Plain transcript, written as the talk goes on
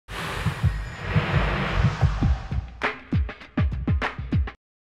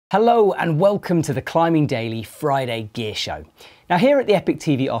Hello and welcome to the Climbing Daily Friday Gear Show. Now here at the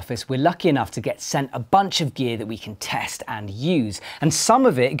EpicTV office, we're lucky enough to get sent a bunch of gear that we can test and use, and some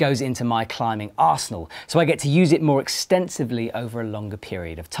of it goes into my climbing arsenal, so I get to use it more extensively over a longer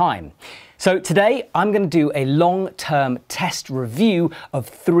period of time. So today I'm going to do a long-term test review of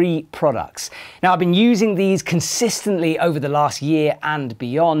 3 products. Now I've been using these consistently over the last year and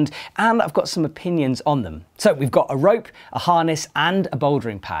beyond, and I've got some opinions on them. So we've got a rope, a harness and a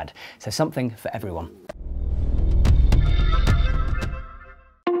bouldering pad, so something for everyone.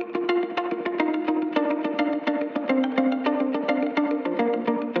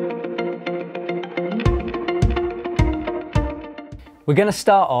 We're going to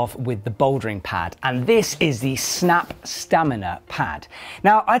start off with the bouldering pad, and this is the Snap Stamina pad.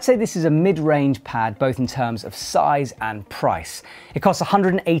 Now, I'd say this is a mid-range pad, both in terms of size and price. It costs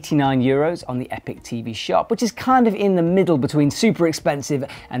 €189 on the EpicTV shop, which is kind of in the middle between super expensive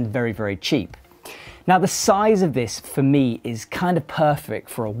and very, very cheap. Now the size of this for me is kind of perfect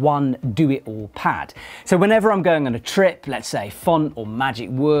for a one do-it-all pad. So whenever I'm going on a trip, let's say Font or Magic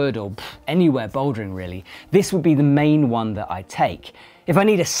Wood or anywhere bouldering really, this would be the main one that I take. If I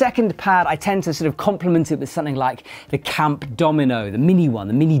need a second pad, I tend to sort of complement it with something like the Camp Domino, the mini one,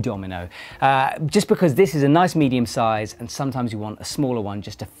 the mini domino, just because this is a nice medium size and sometimes you want a smaller one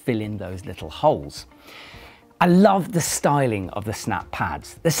just to fill in those little holes. I love the styling of the Snap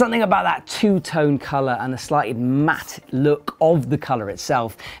pads. There's something about that two-tone colour and the slightly matte look of the colour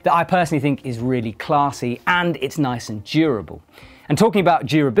itself that I personally think is really classy, and it's nice and durable. And talking about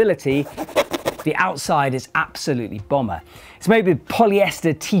durability, the outside is absolutely bomber. It's made with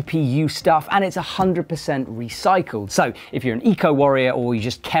polyester TPU stuff and it's 100% recycled. So if you're an eco warrior or you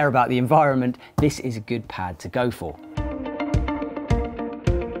just care about the environment, this is a good pad to go for.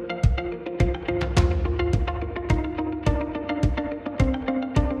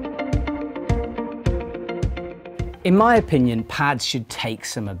 In my opinion, pads should take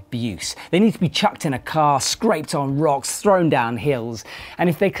some abuse. They need to be chucked in a car, scraped on rocks, thrown down hills, and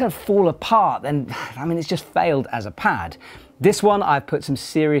if they kind of fall apart, then, I mean, it's just failed as a pad. This one, I've put some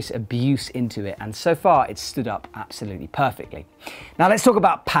serious abuse into it, and so far it's stood up absolutely perfectly. Now let's talk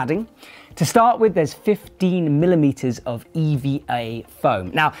about padding. To start with, there's 15mm of EVA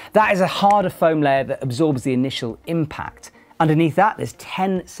foam. Now, that is a harder foam layer that absorbs the initial impact. Underneath that, there's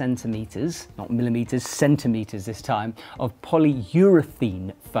 10 centimeters, not millimeters, centimeters this time, of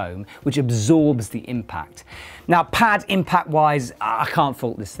polyurethane foam, which absorbs the impact. Now, pad impact-wise, I can't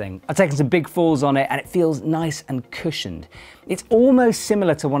fault this thing. I've taken some big falls on it and it feels nice and cushioned. It's almost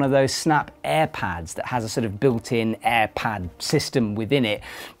similar to one of those Snap air pads that has a sort of built-in air pad system within it,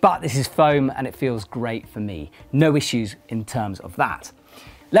 but this is foam and it feels great for me. No issues in terms of that.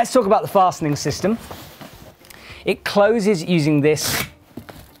 Let's talk about the fastening system. It closes using this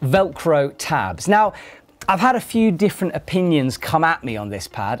Velcro tabs. Now, I've had a few different opinions come at me on this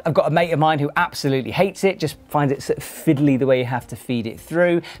pad. I've got a mate of mine who absolutely hates it, just finds it sort of fiddly the way you have to feed it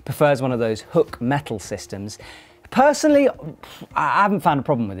through, prefers one of those hook metal systems. Personally, I haven't found a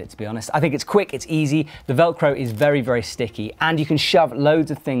problem with it, to be honest. I think it's quick, it's easy, the Velcro is very, very sticky, and you can shove loads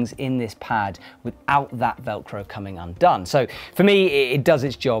of things in this pad without that Velcro coming undone. So for me, it does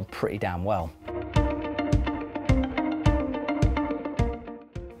its job pretty damn well.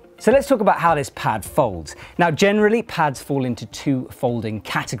 So let's talk about how this pad folds. Now, generally, pads fall into 2 folding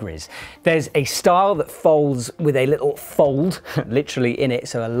categories. There's a style that folds with a little fold, literally in it,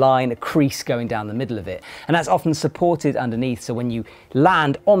 so a line, a crease going down the middle of it. And that's often supported underneath, so when you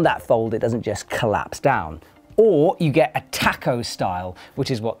land on that fold, it doesn't just collapse down. Or you get a taco style,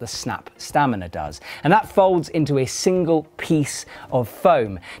 which is what the Snap Stamina does. And that folds into a single piece of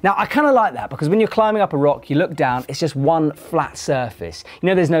foam. Now, I kind of like that because when you're climbing up a rock, you look down, it's just one flat surface. You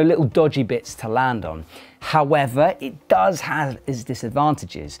know, there's no little dodgy bits to land on. However, it does have its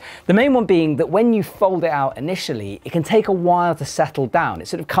disadvantages. The main one being that when you fold it out initially, it can take a while to settle down. It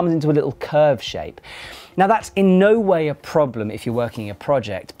sort of comes into a little curve shape. Now, that's in no way a problem if you're working a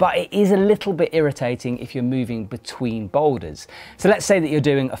project, but it is a little bit irritating if you're moving between boulders. So let's say that you're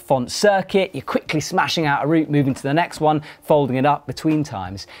doing a Font circuit, you're quickly smashing out a route, moving to the next one, folding it up between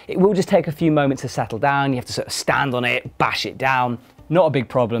times. It will just take a few moments to settle down. You have to sort of stand on it, bash it down. Not a big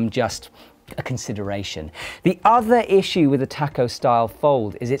problem, just a consideration. The other issue with a taco style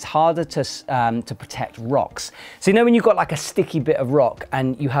fold is it's harder to protect rocks. So you know when you've got like a sticky bit of rock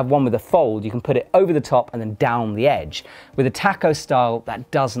and you have one with a fold, you can put it over the top and then down the edge. With a taco style, that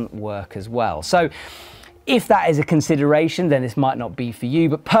doesn't work as well. So if that is a consideration, then this might not be for you,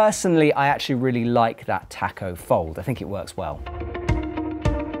 but personally, I actually really like that taco fold. I think it works well.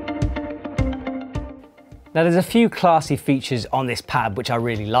 Now there's a few classy features on this pad which I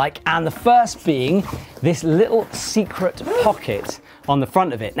really like, and the first being this little secret pocket on the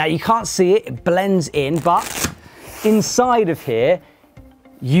front of it. Now you can't see it, it blends in, but inside of here,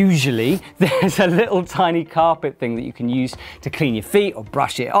 usually there's a little tiny carpet thing that you can use to clean your feet or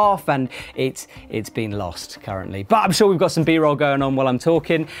brush it off, and it's been lost currently. But I'm sure we've got some B-roll going on while I'm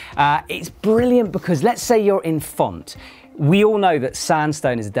talking. It's brilliant because let's say you're in Font. We all know that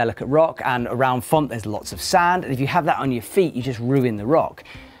sandstone is a delicate rock, and around Font there's lots of sand, and if you have that on your feet, you just ruin the rock.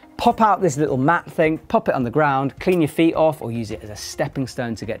 Pop out this little mat thing, pop it on the ground, clean your feet off, or use it as a stepping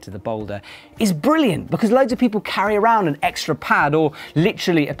stone to get to the boulder. Is brilliant because loads of people carry around an extra pad or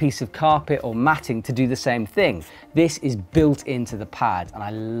literally a piece of carpet or matting to do the same thing. This is built into the pad, and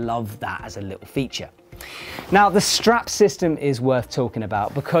I love that as a little feature. Now the strap system is worth talking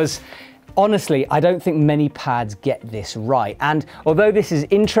about because honestly, I don't think many pads get this right. And although this is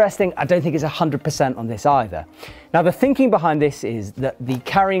interesting, I don't think it's 100% on this either. Now, the thinking behind this is that the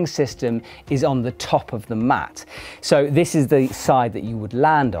carrying system is on the top of the mat. So this is the side that you would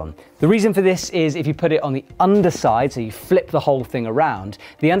land on. The reason for this is if you put it on the underside, so you flip the whole thing around,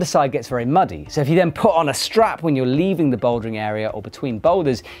 the underside gets very muddy. So if you then put on a strap when you're leaving the bouldering area or between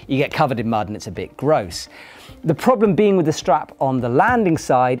boulders, you get covered in mud and it's a bit gross. The problem being with the strap on the landing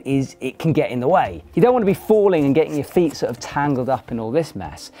side is it can get in the way. You don't want to be falling and getting your feet sort of tangled up in all this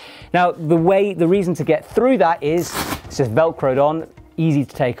mess. Now, the reason to get through that is it's just Velcroed on, easy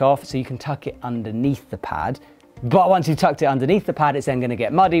to take off, so you can tuck it underneath the pad. But once you've tucked it underneath the pad, it's then going to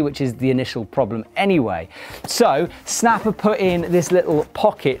get muddy, which is the initial problem anyway. So Snap have put in this little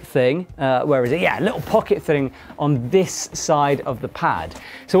pocket thing. Where is it? Yeah, a little pocket thing on this side of the pad.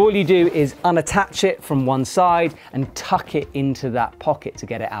 So all you do is unattach it from one side and tuck it into that pocket to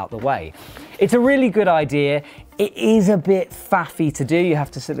get it out the way. It's a really good idea. It is a bit faffy to do. You have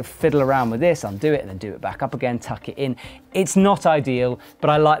to sort of fiddle around with this, undo it, and then do it back up again, tuck it in. It's not ideal,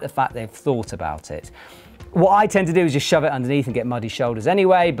 but I like the fact they've thought about it. What I tend to do is just shove it underneath and get muddy shoulders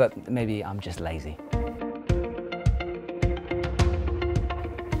anyway, but maybe I'm just lazy.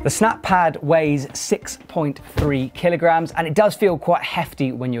 The Snap pad weighs 6.3 kilograms, and it does feel quite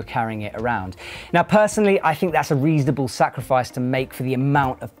hefty when you're carrying it around. Now, personally, I think that's a reasonable sacrifice to make for the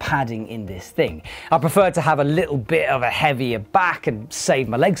amount of padding in this thing. I prefer to have a little bit of a heavier back and save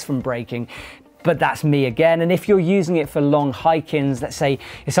my legs from breaking. But that's me again. And if you're using it for long hike-ins, let's say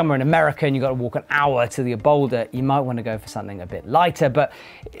you're somewhere in America and you've got to walk an hour to your boulder, you might want to go for something a bit lighter, but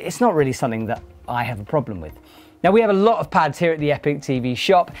it's not really something that I have a problem with. Now, we have a lot of pads here at the EpicTV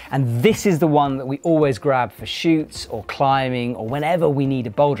shop, and this is the one that we always grab for shoots or climbing or whenever we need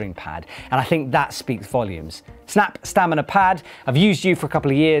a bouldering pad. And I think that speaks volumes. Snap Stamina Pad, I've used you for a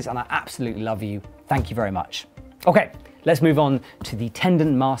couple of years and I absolutely love you. Thank you very much. Okay. Let's move on to the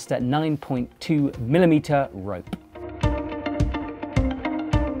Tendon Master 9.2mm rope.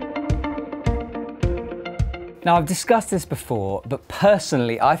 Now, I've discussed this before, but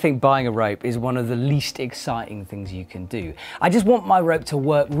personally, I think buying a rope is one of the least exciting things you can do. I just want my rope to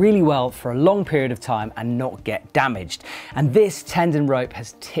work really well for a long period of time and not get damaged. And this Tendon rope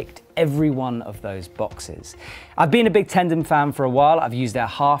has ticked every one of those boxes. I've been a big Tendon fan for a while. I've used their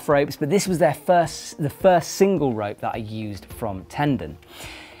half ropes, but this was the first single rope that I used from Tendon.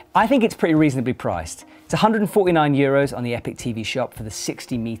 I think it's pretty reasonably priced. It's 149 euros on the EpicTV shop for the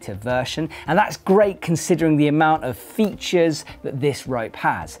 60-meter version, and that's great considering the amount of features that this rope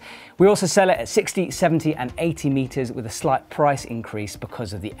has. We also sell it at 60, 70 and 80 meters with a slight price increase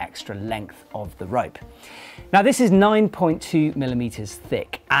because of the extra length of the rope. Now, this is 9.2 millimeters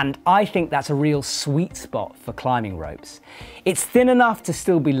thick, and I think that's a real sweet spot for climbing ropes. It's thin enough to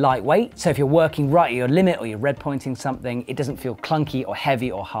still be lightweight, so if you're working right at your limit or you're red pointing something, it doesn't feel clunky or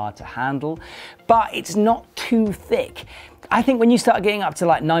heavy or hard to handle, but it's not too thick. I think when you start getting up to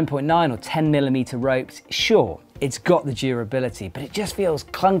like 9.9 or 10 millimeter ropes, sure, it's got the durability, but it just feels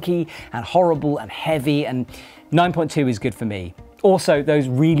clunky and horrible and heavy, and 9.2 is good for me. Also, those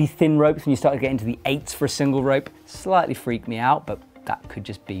really thin ropes, when you start to get into the 8s for a single rope, slightly freak me out, but that could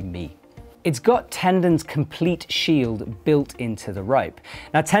just be me. It's got Tendon's complete shield built into the rope.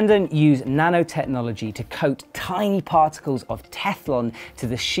 Now, Tendon use nanotechnology to coat tiny particles of Teflon to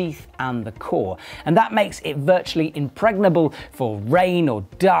the sheath and the core, and that makes it virtually impregnable for rain or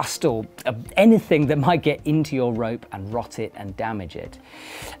dust or anything that might get into your rope and rot it and damage it.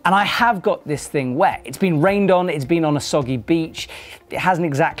 And I have got this thing wet. It's been rained on, it's been on a soggy beach. It hasn't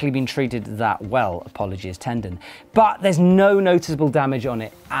exactly been treated that well, apologies Tendon, but there's no noticeable damage on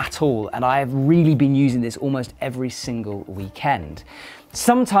it at all, and I have really been using this almost every single weekend.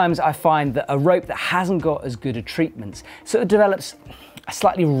 Sometimes I find that a rope that hasn't got as good a treatment sort of develops a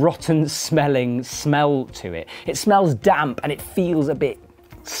slightly rotten smelling smell to it. It smells damp and it feels a bit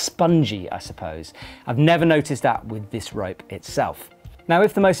spongy, I suppose. I've never noticed that with this rope itself. Now,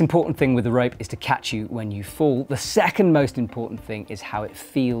 if the most important thing with the rope is to catch you when you fall, the second most important thing is how it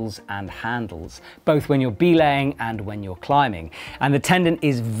feels and handles, both when you're belaying and when you're climbing. And the tendon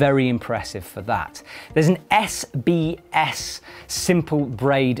is very impressive for that. There's an SBS simple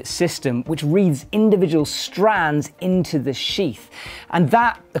braid system which reads individual strands into the sheath. And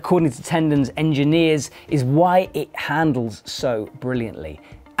that, according to tendons engineers, is why it handles so brilliantly.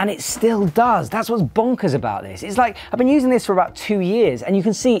 And it still does. That's what's bonkers about this. It's like, I've been using this for about 2 years and you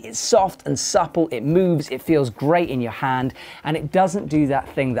can see it's soft and supple, it moves, it feels great in your hand, and it doesn't do that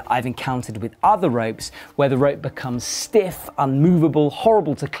thing that I've encountered with other ropes where the rope becomes stiff, unmovable,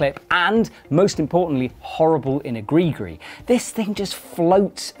 horrible to clip, and most importantly, horrible in a gree-gree. This thing just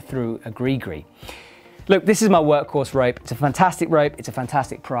floats through a gree-gree. Look, this is my workhorse rope. It's a fantastic rope, it's a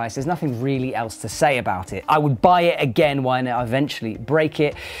fantastic price. There's nothing really else to say about it. I would buy it again when I eventually break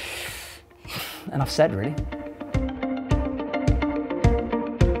it. And I've said, really.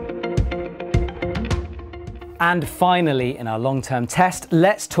 And finally, in our long-term test,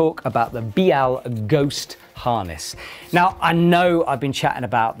 let's talk about the BL Ghost harness. Now, I know I've been chatting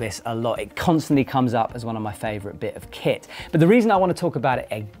about this a lot. It constantly comes up as one of my favorite bit of kit. But the reason I want to talk about it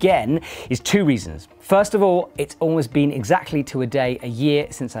again is 2 reasons. First of all, it's almost been exactly to a day, a year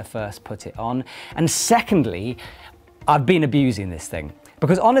since I first put it on. And secondly, I've been abusing this thing.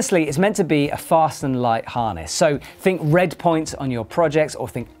 Because honestly, it's meant to be a fast and light harness. So think red points on your projects or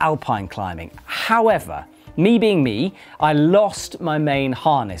think alpine climbing. However, me being me, I lost my main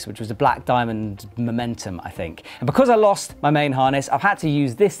harness, which was a Black Diamond Momentum, I think. And because I lost my main harness, I've had to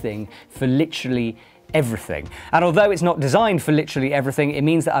use this thing for literally everything. And although it's not designed for literally everything, it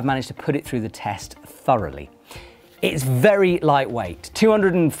means that I've managed to put it through the test thoroughly. It's very lightweight,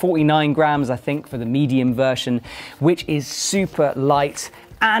 249 grams, I think, for the medium version, which is super light.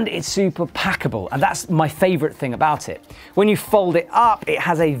 And it's super packable, and that's my favorite thing about it. When you fold it up, it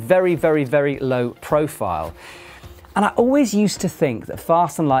has a very, very, very low profile. And I always used to think that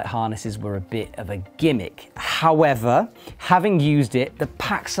fast and light harnesses were a bit of a gimmick. However, having used it, the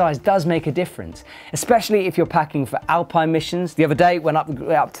pack size does make a difference, especially if you're packing for alpine missions. The other day, went up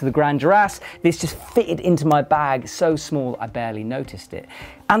to the Grand Jurass, this just fitted into my bag so small I barely noticed it.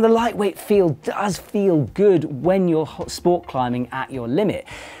 And the lightweight feel does feel good when you're sport climbing at your limit.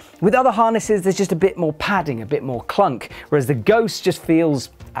 With other harnesses, there's just a bit more padding, a bit more clunk, whereas the Ghost just feels,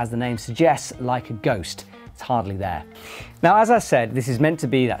 as the name suggests, like a ghost. It's hardly there. Now, as I said, this is meant to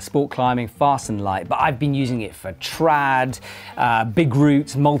be that sport climbing, fast and light, but I've been using it for trad, big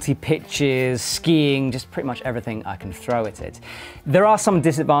routes, multi-pitches, skiing, just pretty much everything I can throw at it. There are some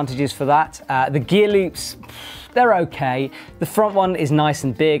disadvantages for that. The gear loops, they're okay. The front one is nice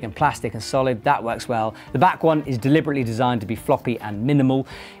and big and plastic and solid, that works well. The back one is deliberately designed to be floppy and minimal.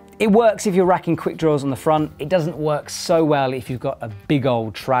 It works if you're racking quick draws on the front. It doesn't work so well if you've got a big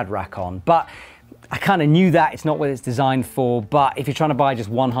old trad rack on, but I kind of knew that, it's not what it's designed for, but if you're trying to buy just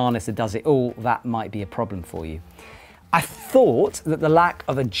one harness that does it all, that might be a problem for you. I thought that the lack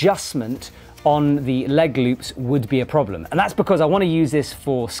of adjustment on the leg loops would be a problem, and that's because I want to use this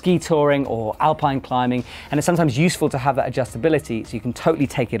for ski touring or alpine climbing, and it's sometimes useful to have that adjustability so you can totally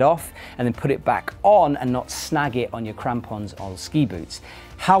take it off and then put it back on and not snag it on your crampons or ski boots.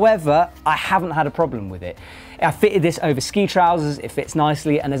 However, I haven't had a problem with it. I fitted this over ski trousers, it fits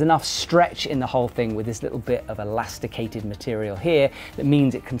nicely, and there's enough stretch in the whole thing with this little bit of elasticated material here that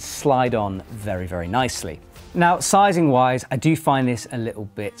means it can slide on very, very nicely. Now, sizing wise, I do find this a little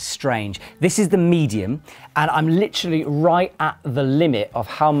bit strange. This is the medium, and I'm literally right at the limit of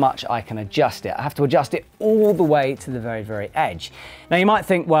how much I can adjust it. I have to adjust it all the way to the very, very edge. Now, you might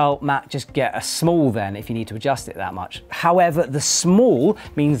think, well, Matt, just get a small then if you need to adjust it that much. However, the small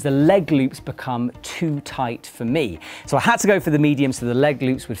means the leg loops become too tight for me. So I had to go for the medium so the leg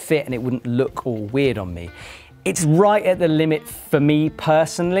loops would fit and it wouldn't look all weird on me. It's right at the limit for me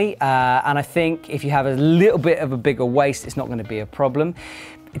personally, and I think if you have a little bit of a bigger waist, it's not going to be a problem.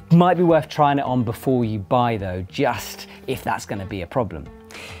 It might be worth trying it on before you buy though, just if that's going to be a problem.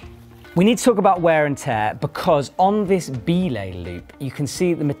 We need to talk about wear and tear because on this belay loop, you can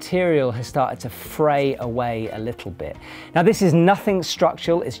see the material has started to fray away a little bit. Now this is nothing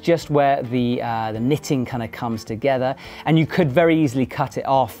structural, it's just where the knitting kind of comes together, and you could very easily cut it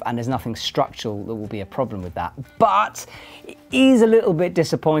off and there's nothing structural that will be a problem with that. But it is a little bit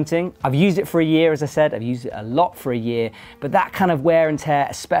disappointing. I've used it for a year, as I said, I've used it a lot for a year, but that kind of wear and tear,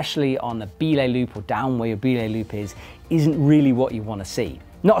 especially on the belay loop or down where your belay loop is, isn't really what you want to see.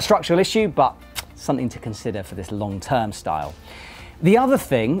 Not a structural issue, but something to consider for this long-term style. The other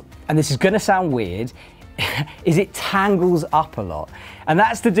thing, and this is going to sound weird, is it tangles up a lot. And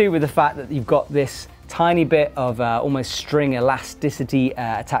that's to do with the fact that you've got this tiny bit of almost string elasticity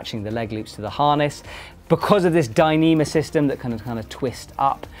attaching the leg loops to the harness because of this Dyneema system that kind of twist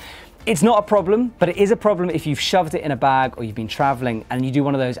up. It's not a problem, but it is a problem if you've shoved it in a bag or you've been traveling and you do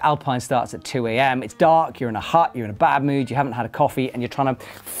one of those alpine starts at 2 a.m. It's dark, you're in a hut, you're in a bad mood, you haven't had a coffee, and you're trying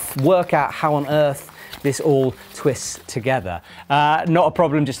to work out how on earth this all twists together. Not a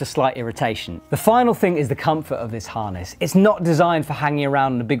problem, just a slight irritation. The final thing is the comfort of this harness. It's not designed for hanging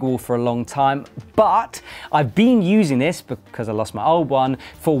around on a big wall for a long time, but I've been using this, because I lost my old one,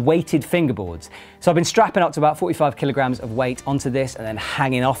 for weighted fingerboards. So I've been strapping up to about 45 kilograms of weight onto this and then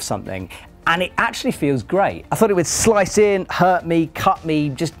hanging off something. And it actually feels great. I thought it would slice in, hurt me, cut me,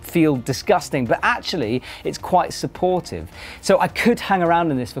 just feel disgusting, but actually it's quite supportive. So I could hang around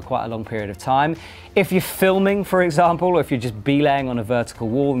in this for quite a long period of time. If you're filming, for example, or if you're just belaying on a vertical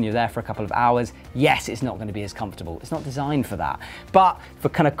wall and you're there for a couple of hours, yes, it's not going to be as comfortable. It's not designed for that. But for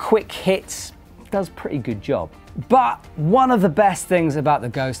kind of quick hits, it does a pretty good job. But one of the best things about the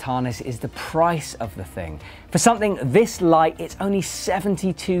Ghost harness is the price of the thing. For something this light, it's only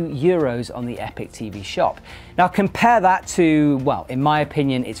 72 euros on the EpicTV shop. Now compare that to, well, in my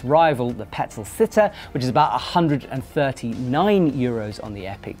opinion, its rival, the Petzl Sitter, which is about 139 euros on the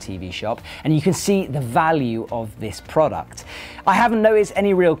EpicTV shop, and you can see the value of this product. I haven't noticed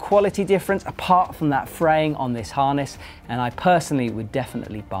any real quality difference apart from that fraying on this harness, and I personally would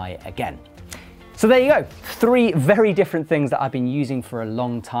definitely buy it again. So there you go, 3 very different things that I've been using for a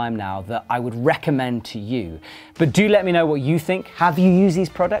long time now that I would recommend to you. But do let me know what you think. Have you used these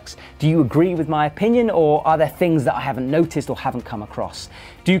products? Do you agree with my opinion, or are there things that I haven't noticed or haven't come across?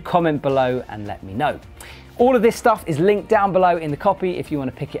 Do comment below and let me know. All of this stuff is linked down below in the copy if you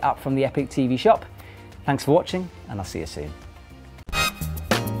want to pick it up from the EpicTV shop. Thanks for watching, and I'll see you soon.